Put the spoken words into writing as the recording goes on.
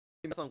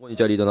皆さんこんに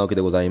ちは、リードなわけで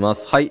ございま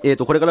す。はい、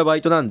これからバ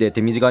イトなんで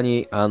手短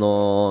に、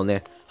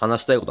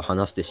話したいこと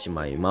話してし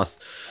まいま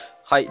す。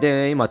はい、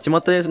で、今、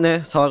巷で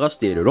ね、騒がし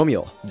ているロミ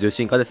オ、重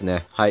心化です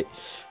ね。はい。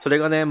それ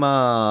がね、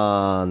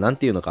なん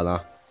ていうのか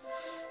な。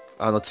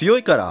強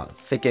いから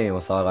世間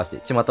を騒がして、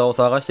巷を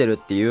騒がしてるっ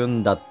ていう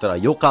んだったら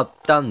よかっ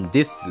たん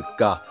です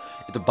が、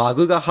バ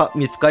グが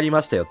見つかり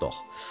ましたよと。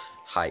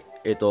はい。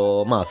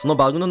その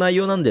バグの内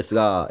容なんです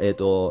が、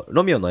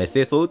ロミオの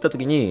SS を打った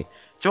時に、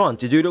超アン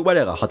チ重力バ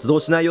リアが発動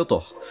しないよ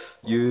と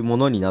いうも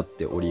のになっ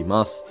ており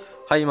ます。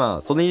はい、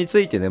それにつ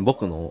いてね、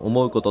僕の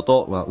思うこと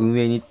と、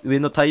上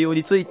の対応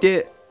につい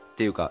て、っ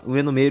ていうか、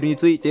上のメールに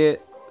つい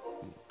て、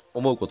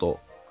思うこと。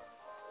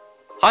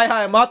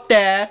待っ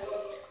て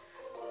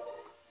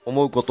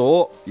思うこと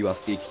を言わ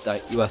せてい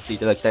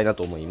ただきたいな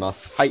と思いま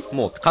す。はい、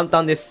もう簡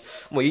単で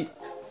す。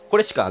こ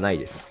れしかない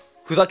です。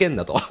ふざけん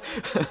なと。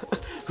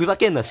ふざ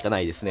けんなしかな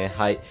いですね。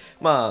はい。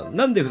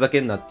なんでふざけ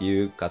んなって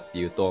いうかって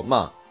いうと、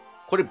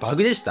これバ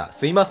グでした。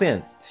すいませ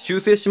ん。修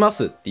正しま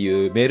すって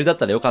いうメールだっ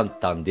たらよかっ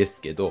たんです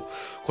けど、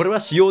これ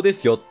は仕様で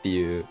すよって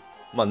いう、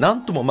な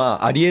んとも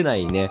ありえな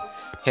いね、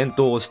返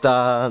答をし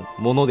た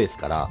ものです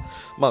から、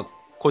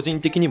個人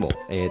的にも、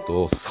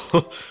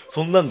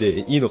そんなん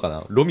でいいのか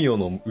な。ロミオ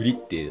の売りっ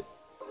て、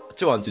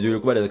超アンチ重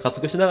力バリアで加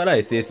速しながら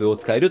SS を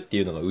使えるって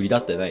いうのが売りだ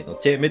ったじゃないの。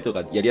チェーンメット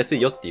がやりやす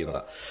いよっていうの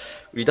が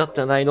売りだった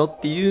じゃないのっ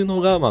ていう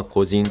のが、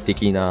個人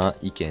的な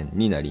意見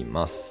になり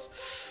ま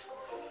す。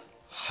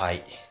は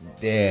い。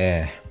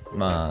で、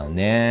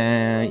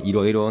い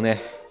ろいろ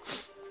ね、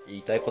言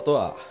いたいこと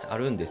はあ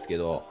るんですけ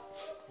ど、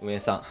運営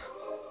さ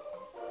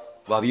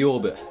ん、ワビオー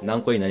ブ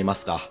何個になりま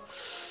すか？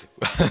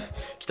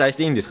期待し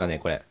ていいんですかね、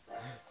これ。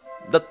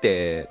だっ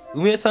て、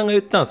運営さんが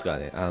言ったんですから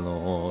ね、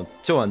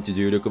超アンチ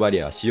重力バ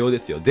リアは仕様で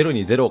すよ。0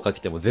に0をか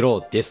けても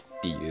0ですっ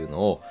ていう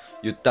のを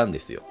言ったんで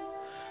すよ。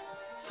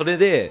それ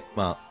で、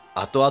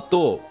後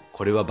々、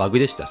これはバグ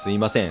でした。すい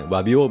ません。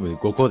ワビオーブ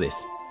5個で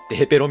す。テ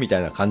ヘペロみた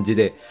いな感じ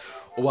で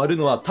終わる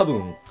のは多分、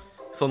指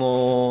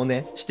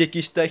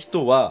摘した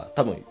人は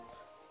多分、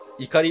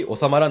怒り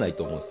収まらない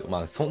と思うんですよ。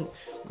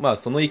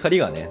その怒り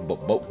がね、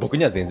僕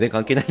には全然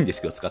関係ないんで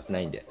すけど、使ってな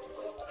いんで。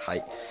は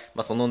い。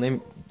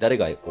誰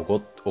が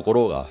怒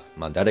ろうが、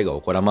誰が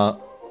怒らま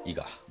い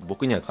が、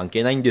僕には関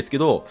係ないんですけ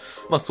ど、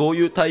そう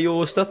いう対応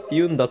をしたってい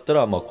うんだった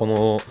ら、こ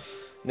の、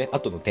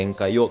後の展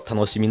開を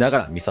楽しみなが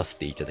ら見させ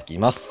ていただき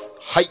ます。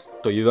はい。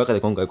というわけ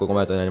で今回ここ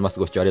までとなります。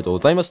ご視聴ありがとうご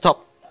ざいました。